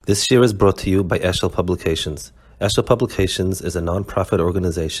This year is brought to you by Eshel Publications. Eshel Publications is a non-profit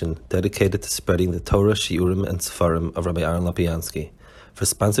organization dedicated to spreading the Torah, Shiurim, and Sefarim of Rabbi Aaron Lapiansky. For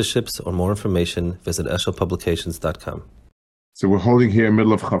sponsorships or more information, visit eshelpublications.com. So we're holding here in the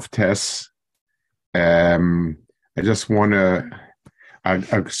middle of Chavtes. I just want to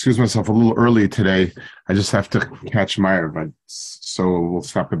excuse myself a little early today. I just have to catch Meyer, but so we'll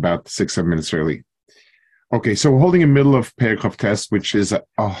stop about 6-7 minutes early. Okay, so we're holding in the middle of Perek Chavtes, which is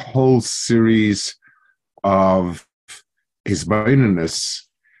a whole series of hisbonenus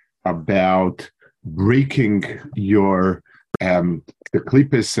about breaking your the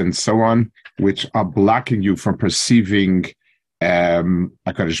klipos and so on, which are blocking you from perceiving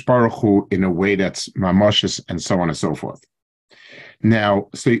HaKadosh Baruch Hu in a way that's mamoshes and so on and so forth. Now,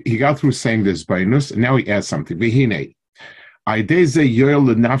 so he got through saying this hisbonenus, and now he adds something. V'hinei. Yichud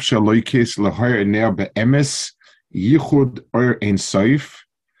or ein soif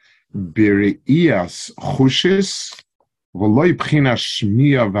b'reiyas chushes v'loy b'china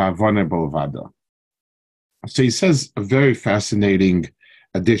shmiya v'avana b'lvada. So he says a very fascinating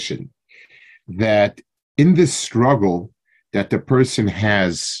addition that in this struggle that the person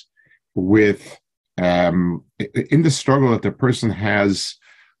has with his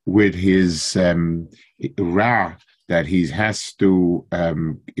ra, that he has to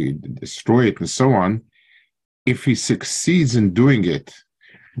destroy it and so on, if he succeeds in doing it,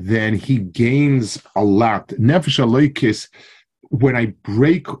 then he gains a lot. Nefesh Eloikis, when I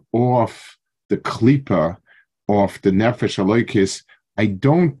break off the klipa of the Nefesh Eloikis, I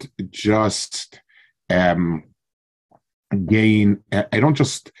don't just I don't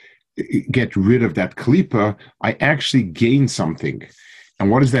just get rid of that klipa, I actually gain something.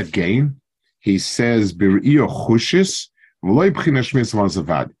 And what is that gain? He says, it's a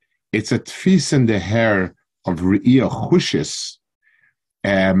tfis in the hair of Re'iyah Chushis,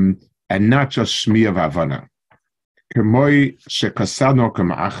 and not just Shmiya V'Avana. K'moi shekasano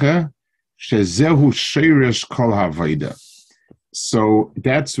k'ma'acher, shezehu sheirish kol ha'avoda. So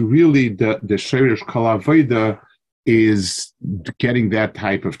that's really the sheirish kol ha'avoda is getting that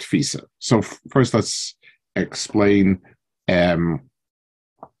type of tfisa. So first let's explain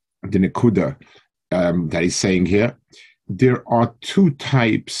the nekuda that he's saying here. There are two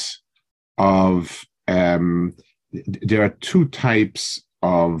types of what's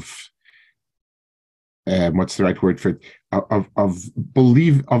the right word for it?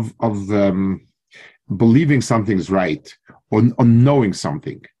 Believing something's right or knowing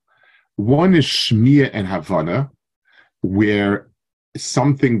something. One is shmiya and havana, where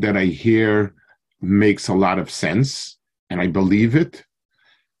something that I hear makes a lot of sense and I believe it.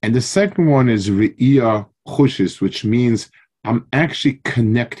 And the second one is re'iyah chushis, which means I'm actually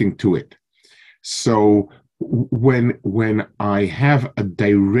connecting to it. So when I have a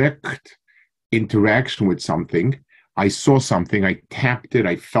direct interaction with something, I saw something, I tapped it,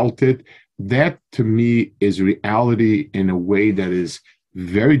 I felt it, that to me is reality in a way that is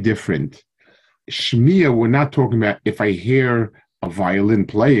very different. Shmiya, we're not talking about if I hear a violin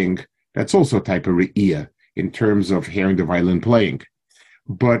playing, that's also a type of re'iyah in terms of hearing the violin playing.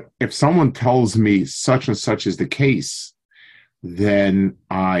 But if someone tells me such and such is the case, then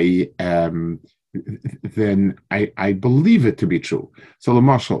I believe it to be true. So the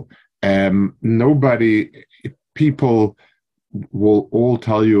marshal, people will all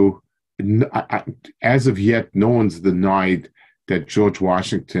tell you, as of yet, no one's denied that George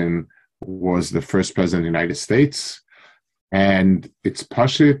Washington was the first president of the United States. And it's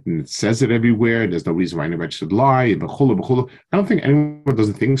pashut, and it says it everywhere. There's no reason why anybody should lie. I don't think anyone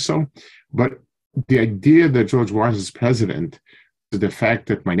doesn't think so. But the idea that George Washington's president is the fact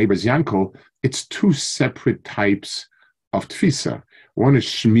that my neighbor's Yankel, it's two separate types of tfisa. One is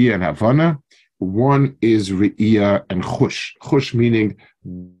shmiya and havana. One is re'iyah and chush. Chush meaning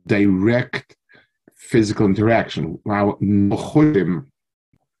direct physical interaction. While chushim,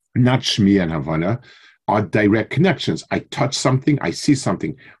 not shmiya and havana, are direct connections. I touch something, I see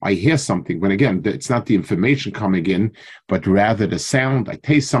something, I hear something. When again, it's not the information coming in, but rather the sound, I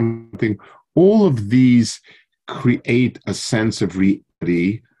taste something. All of these create a sense of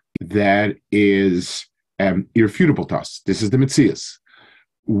reality that is irrefutable to us. This is the Metzias.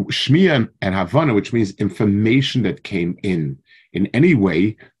 Shmiya and Havana, which means information that came in any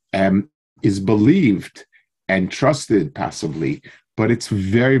way, is believed and trusted passively, but it's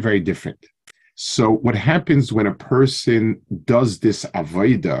very, very different. So what happens when a person does this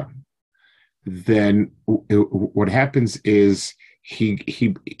avoda, then what happens is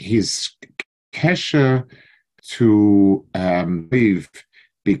his kesher to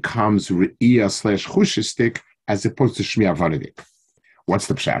becomes re'iyah / chushistic as opposed to shmiya vanadik. What's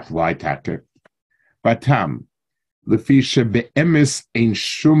the pshat? Why tactic? Batam, lefisha be'emes ein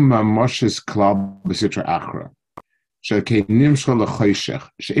shuma moshes klal b'sitra achra. Shekenim shol lechoshech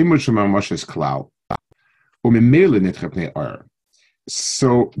she'imur shuma moshes klal. Umemele nitche pnei or.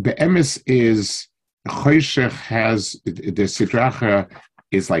 So be'emes is choshech has the sitra achra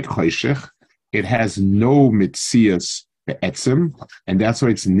is like choshech. It has no mitzias be'etzem, and that's why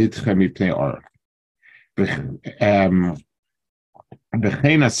it's nitche mipnei or. B'chein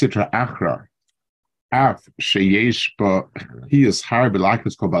sitra achra. Af sheyesh ba he is har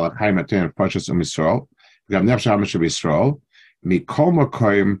belakos kol balachayim aten pashas Yisrael. Gam nefesh hamash Yisrael. Mikol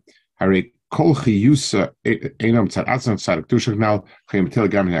makoyim hari kol chiyusa enam tzad atzam tzad aktusha now chayim tel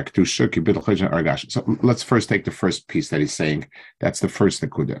gam aktusha kibitl chayjan argash. So let's first take the first piece that he's saying. That's the first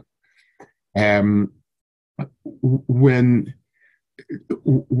nekuda.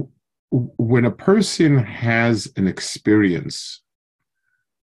 When a person has an experience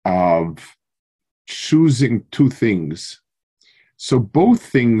of choosing two things, so both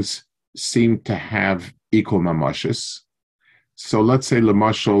things seem to have equal mamashes. So let's say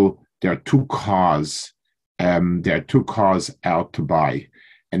lamashal, there are two cars out to buy,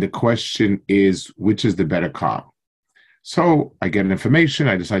 and the question is which is the better car. So I get information,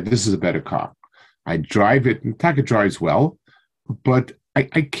 I decide this is a better car. I drive it, and Taka drives well, but I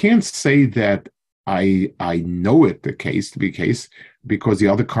can't say that I know it to be the case, because the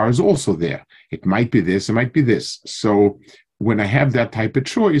other car is also there. It might be this, it might be this. So when I have that type of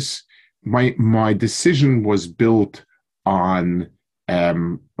choice, my decision was built on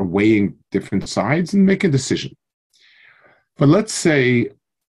weighing different sides and make a decision. But let's say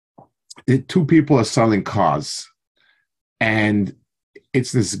two people are selling cars, and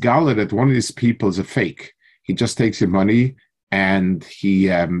it's this gala that one of these people is a fake. He just takes your money and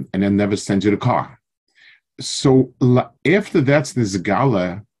and then never sends you the car. So after that's the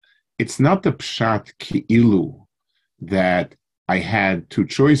Zagala, it's not the Pshat Ki'ilu that I had two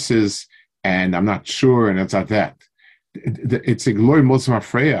choices and I'm not sure and it's not that. It's a Glory Muslim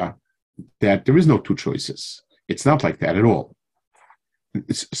Afreya that there is no two choices. It's not like that at all.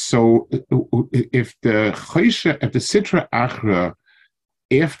 So if the Sitra Achra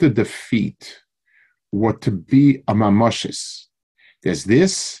after defeat were to be a Mamoshes, there's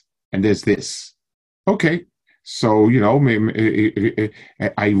this and there's this. Okay, so,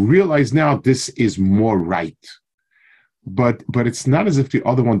 I realize now this is more right. But it's not as if the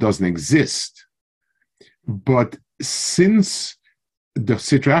other one doesn't exist. But since the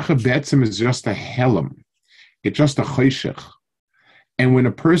Sitracha Betzim is just a Helam, it's just a Choshech, and when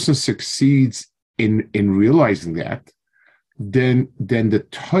a person succeeds in realizing that, then the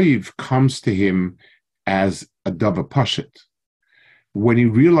Toiv comes to him as a Dava Pashat. When he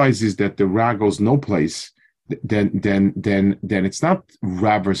realizes that the Ra goes no place, then it's not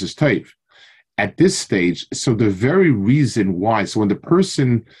Ra versus Toiv. At this stage, so the very reason why, so when the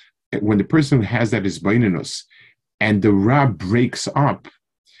person has that isbaininus and the Ra breaks up,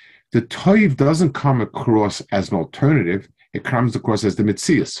 the Toiv doesn't come across as an alternative, it comes across as the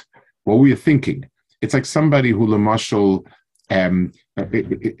Metzias. What were you thinking? It's like somebody who Lamashal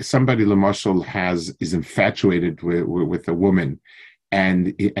is infatuated with a woman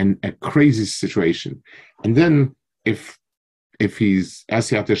and a crazy situation. And then if he's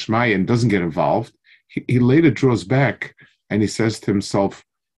Asiyat Shmai and doesn't get involved, he later draws back and he says to himself,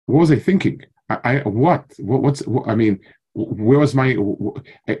 what was I thinking? Where was my,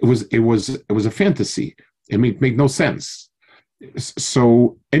 it was a fantasy. It made no sense.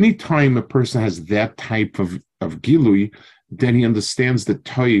 So anytime a person has that type of Gilui, then he understands the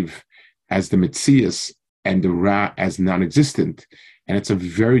Toiv as the Metzias and the Ra as non-existent. And it's a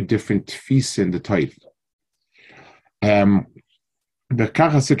very different tfisa in the Toiv. The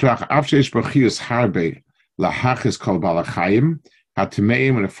Kacha Sitrach Avsheish Bachius Harbe Lahachis Kol Balachayim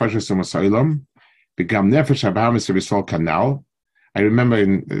Hatimeim and Afashis Masailam Begam Nefesh Abahamis Risol Canal. I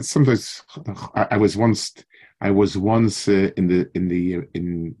remember sometimes I was once in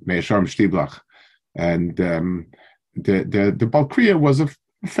Meisharm Shtiblach, and the Balkriya was a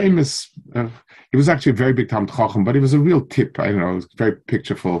famous. He was actually a very big Talmid Chacham, but he was a real tip. I don't know, very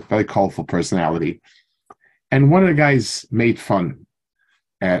pictureful, very colorful personality. And one of the guys made fun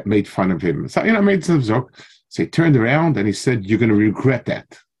of him. So made some joke. So he turned around and he said, "You're going to regret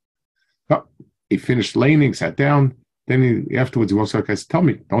that." Well, he finished laning, sat down. Then afterwards he walks out. I said, "Tell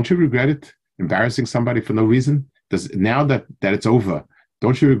me, don't you regret it? Embarrassing somebody for no reason? Now that it's over,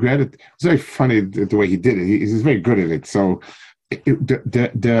 don't you regret it?" It's very funny the way he did it. He's very good at it. So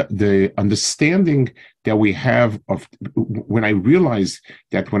the understanding that we have of when I realize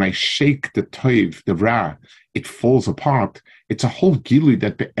that when I shake the toiv, the ra, it falls apart. It's a whole gilui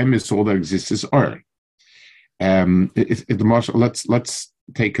that the emes all that exists is or. Let's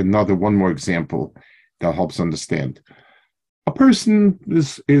take one more example that helps understand. A person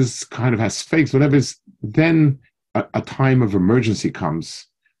is kind of has fakes, whatever is. Then a time of emergency comes,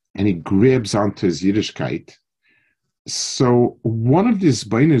 and he grabs onto his Yiddishkeit. So one of these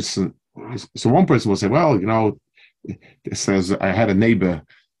beinus, so one person will say, well, it says I had a neighbor,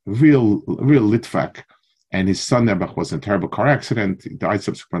 real Litvak, and his son Nebuch was in a terrible car accident. He died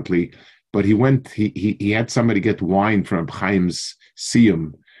subsequently, but he had somebody get wine from Chaim's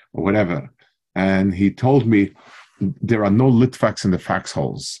Siyum or whatever, and he told me there are no Litvaks in the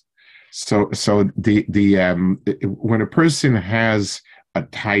foxholes. So when a person has a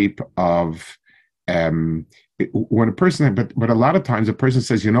type of when a person, but a lot of times a person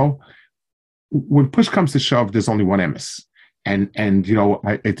says, when push comes to shove, there's only one emes, and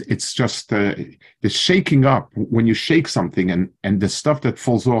it's just the shaking up. When you shake something, and the stuff that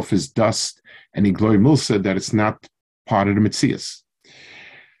falls off is dust, and in Glory Milsa that it's not part of the Metzias.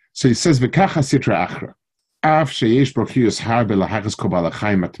 So he says, "V'kacha sitra achra." Af sheyesh brochius harbe lahachas kobal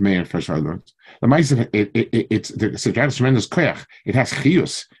achayim atmeir fashadot. The ma'aseh it's the tremendous koyach. It has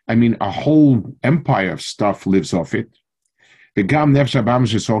chiyus. I mean, a whole empire of stuff lives off it. V'gam nefesh abam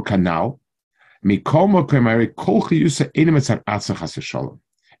shesol kanal. Mikol mokem ari kol chiyusa enim etzar atzach haseshalom.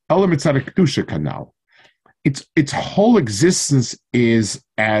 Elam etzar kedusha kanal. Its whole existence is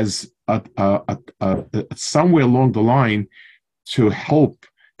as a somewhere along the line to help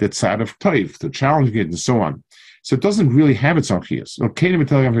that side of Toiv, to challenge it and so on. So it doesn't really have its own chiyus.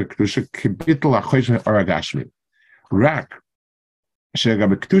 Rak,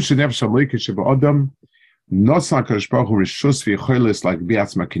 shegab kedusha nefesh aloike sheba adam, nosna kadosh baruch hu rishus v'yicholos like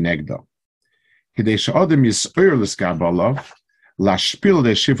biatzma kinegdo. Kedei she'adam yis'or l'sgab alav, lashpil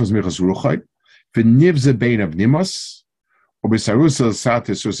de shifos michas ruchai, v'nivze bein of nimos, u'b'sarusa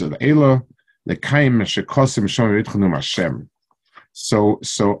l'satis rusa l'ela, l'kaim shekosim shom yitchunum Hashem. So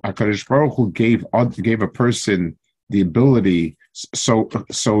HaKadosh Baruch Hu gave a person the ability. So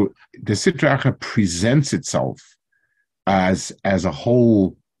the Sitra Achra presents itself as a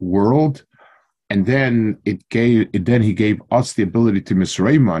whole world, and then he gave us the ability to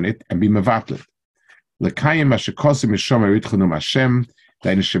misreim on it and be mevatlet. L'kayim ashekosim mishom eritchunum Hashem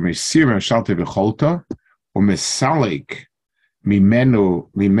deine shemesirim shalte v'cholta u'mesalik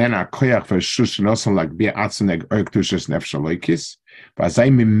mimena koyach v'shush noson like be atzeneg erktushas nefesh aloikis.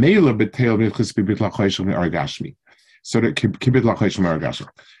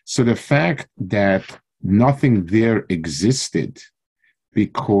 So the fact that nothing there existed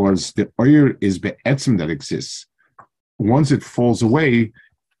because the oyer is be'etzim that exists, once it falls away,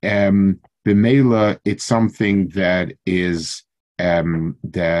 b'meila, it's something that is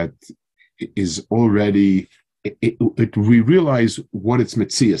already, we realize what its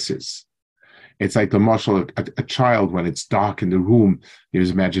metzias is. It's like the marshal, a child, when it's dark in the room,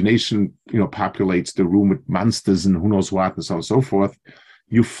 his imagination, populates the room with monsters and who knows what and so on and so forth.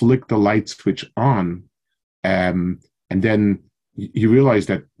 You flick the light switch on, and then you realize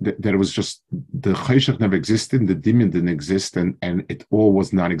that it was just the chayshach never existed, the dimyon didn't exist, and it all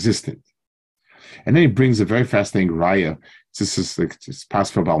was non-existent. And then he brings a very fascinating raya. This is like it's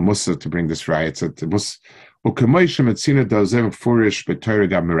past for Bal Musa to bring this raya. It's a mus ukemoishem etzina dazev furish b'torah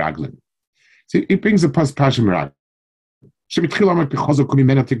miraglin. It brings a passion mirag.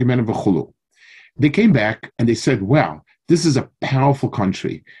 They came back and they said, wow, this is a powerful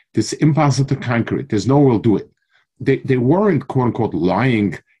country. This is impossible to conquer it. There's no way we'll do it. They weren't, quote unquote,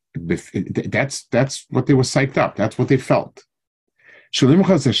 lying. That's what they were psyched up. That's what they felt. So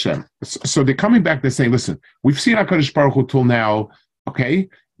they're coming back, they're saying, listen, we've seen HaKadosh Baruch Hu till now, okay,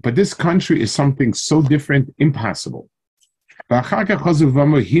 but this country is something so different, impossible. And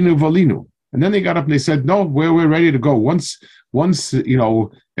then they got up and they said, no, we're ready to go. Once and Moshe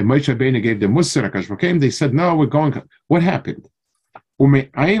Rabbeinu gave them Musar, HaKadosh came, they said, no, we're going. What happened?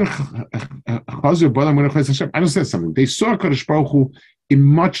 I understand something. They saw HaKadosh Baruch Hu in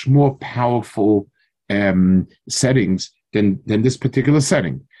much more powerful settings than this particular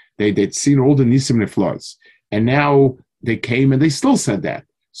setting. They'd seen all the nisim neflos, and now they came and they still said that.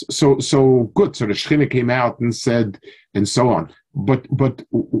 So good. So the Shechina came out and said, and so on. But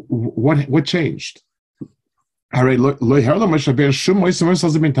what changed? There wasn't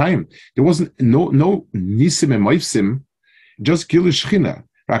no nisim and moifsim, just gilu Shechina.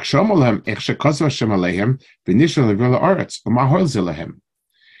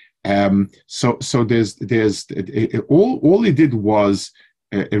 So there's all he did was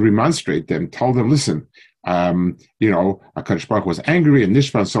remonstrate them, tell them, listen, HaKadosh Baruch was angry and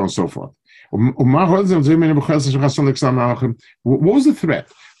Nishma and so on and so forth. What was the threat?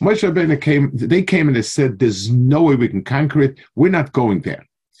 Moshe Rabbeinu they came and they said, there's no way we can conquer it. We're not going there.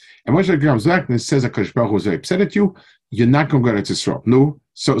 And Moshe Rabbeinu comes back and says, HaKadosh Baruch was very upset at you. You're not going to go to Israel. No.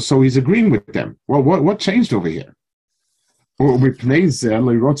 So he's agreeing with them. Well, what changed over here? מפני זה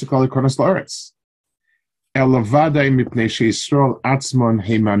לא רוצה כל להיכנס לארץ. אלא ודאי מפני שישראל עצמם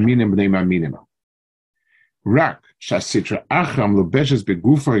הם מאמינים בני מאמינים. רק שהסטרא אחרא מלובשת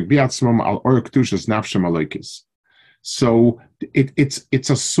בגופם הגביה עצמם על אור קדושת נפשם אלוקis. So it's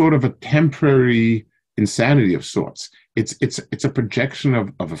a sort of a temporary insanity of sorts. It's a projection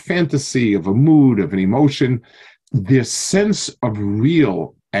of a fantasy, of a mood, of an emotion. Their sense of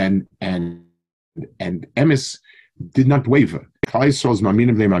real and emes did not waver. Klal Yisrael's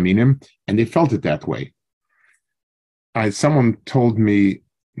maminim b'nei maminim, and they felt it that way. Someone told me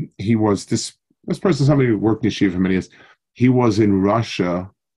he was this person, somebody who worked in yeshiva for many years. He was in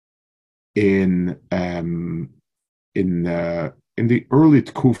Russia in the early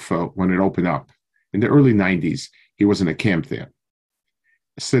Tkufa when it opened up in the early 90s. He was in a camp there.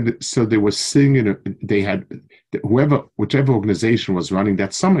 So they were singing. They had whichever organization was running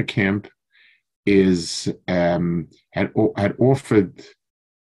that summer camp had offered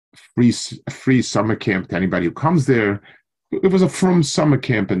free summer camp to anybody who comes there. It was a from summer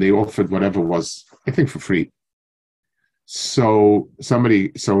camp, and they offered whatever was, I think, for free. So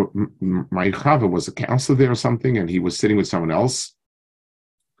my chava was a counselor there or something, and he was sitting with someone else,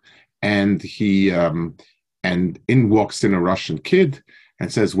 and in walks in a Russian kid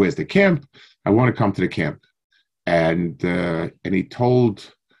and says, "Where's the camp? I want to come to the camp." And he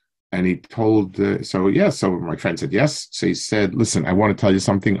told. So my friend said yes. So he said, "Listen, I want to tell you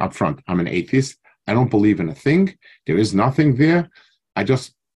something up front. I'm an atheist. I don't believe in a thing. There is nothing there. I don't,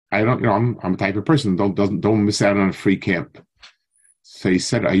 I'm a type of person don't miss out on a free camp." So he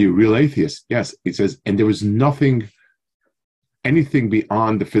said, "Are you a real atheist?" Yes. He says, "And there was anything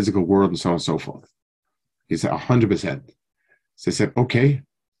beyond the physical world and so on and so forth." He said, 100%. So he said, "Okay,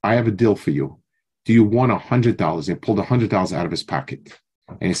 I have a deal for you. Do you want $100?" He pulled $100 out of his pocket.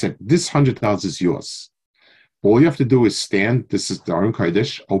 And he said, "This $100 is yours. All you have to do is stand. This is the Aron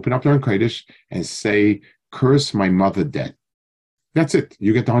Kodesh. Open up the Aron Kodesh and say, 'Curse my mother dead.' That's it.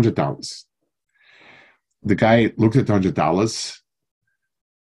 You get the $100. The guy looked at the $100,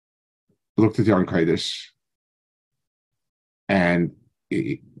 looked at the Aron Kodesh, and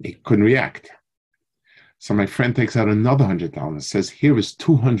he couldn't react. So my friend takes out another $100, says, "Here is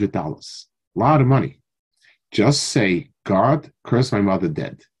 $200. A lot of money. Just say, 'God, curse my mother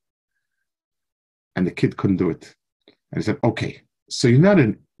dead.'" And the kid couldn't do it. And he said, "Okay, so you're not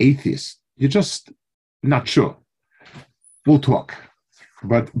an atheist. You're just not sure. We'll talk."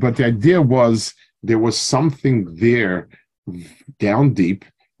 But the idea was there was something there down deep,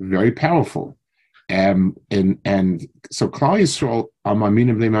 very powerful. And so Klal Yisrael are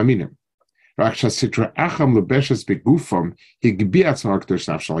maminim b'nei maminim.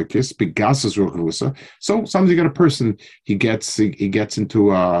 So sometimes you get a person, he gets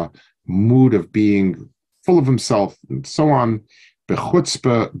into a mood of being full of himself and so on.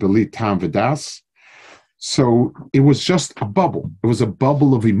 So it was just a bubble. It was a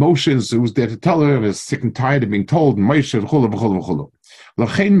bubble of emotions. It was there to tell her, and is sick and tired of being told.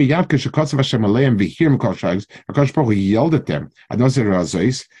 L'chein miyad k'shekotzav Hashem aleim v'hirim kol shags, HaKadosh Baruch Hu yelled at them, "Adonai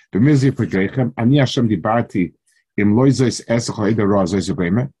Razois, b'mizri p'greichem, ani Hashem dibarti im lo zois esach ha'eda Razois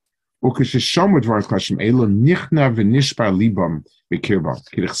u'beime, u'k'sheshomu dvaros Hashem elo nichna v'nishbar libam v'kirbam,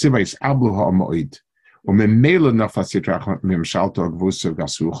 ki l'chsiva yis'ablu ha'mo'id, u'memela nafas yitrach mimshalto agvusa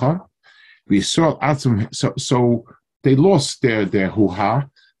v'gasucha, v'yisrael atzum." So they lost their hoo-ha.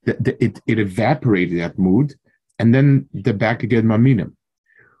 It evaporated, that mood, and then they're back again, maminim.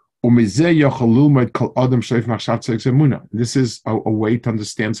 This is a way to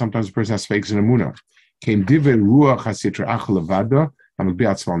understand sometimes a person has fakes in emunah. The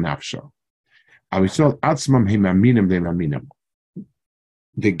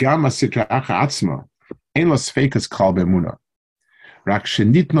gamma sitra acha atzma ein los fakes kal bemunah.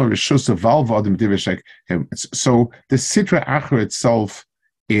 So the sitra acha itself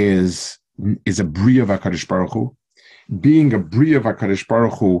is a bria of HaKadosh Baruch Hu. Being a bria of HaKadosh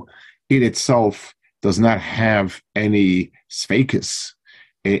Baruch Hu, it itself does not have any sfeikis.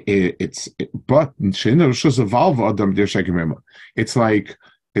 But it's like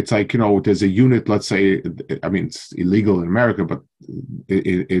there's a unit. Let's say, I mean, it's illegal in America, but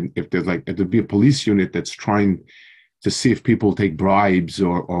if there'd be a police unit that's trying to see if people take bribes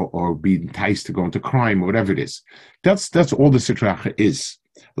or be enticed to go into crime or whatever it is. That's all the Sitra Achra is.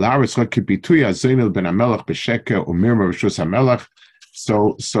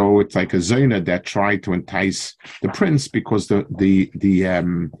 So it's like a zayna that tried to entice the prince because the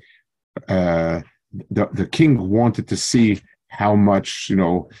king wanted to see how much,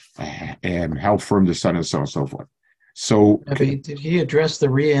 how firm the son and so on and so forth. So did he address the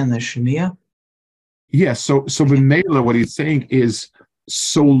Riyah and the Shemiah? Yes. So B'Meila, what he's saying is,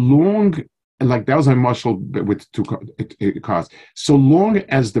 so long, like that was my marshal with two cars. So long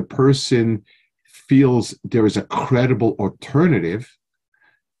as the person feels there is a credible alternative,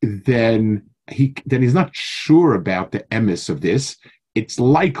 then he's not sure about the emes of this. It's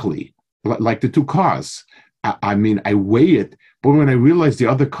likely, like the two cars. I mean, I weigh it, but when I realize the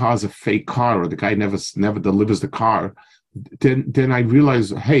other car is a fake car, or the guy never delivers the car, then I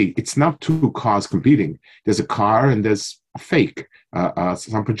realize, hey, it's not two cars competing. There's a car and there's a fake,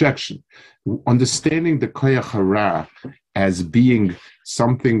 some projection. Understanding the koyach hara as being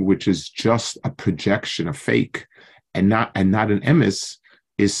something which is just a projection, a fake, and not an emes,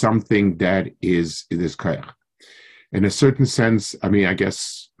 is something that is koyach. In a certain sense, I mean, I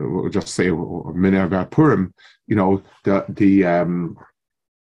guess we'll just say a minute about Purim. The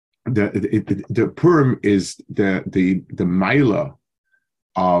Purim is the Maila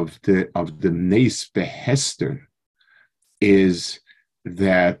of the Nes Behester, is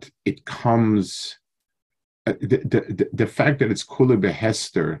that it comes, the fact that it's Kula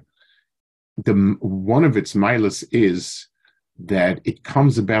Behester, one of its Mailas is that it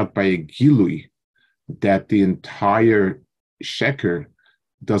comes about by a Gilui, that the entire sheker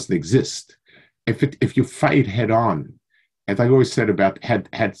doesn't exist. If you fight head on, as I always said about had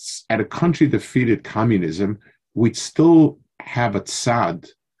a country defeated communism, we'd still have a tzad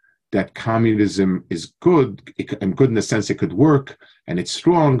that communism is good, and good in the sense it could work and it's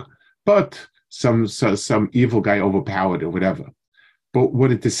strong, but some evil guy overpowered or whatever. But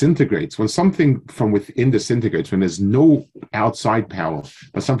when it disintegrates, when something from within disintegrates, when there's no outside power,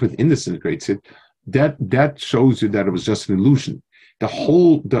 but something within disintegrates it, that shows you that it was just an illusion. The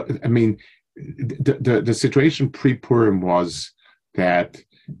situation pre-Purim was that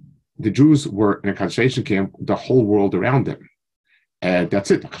the Jews were in a concentration camp, the whole world around them. And that's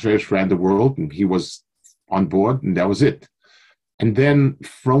it. Achashverosh ran the world, and he was on board, and that was it. And then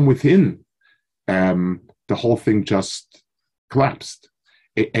from within, the whole thing just collapsed.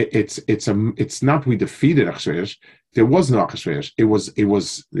 It's not we defeated Achashverosh. There was no Achashverosh. It was a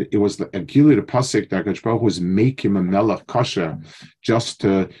Gilui the pasuk that Akadosh Baruch Hu was making a melech kosher just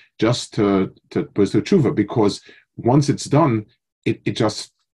to tshuva, because once it's done, it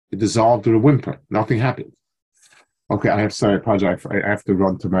dissolved with a whimper. Nothing happened. Okay, I apologize. I have to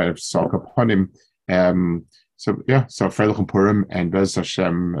run to my Salka Panim. So Freilich and Purim, and Bez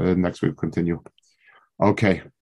Hashem next week continue. Okay.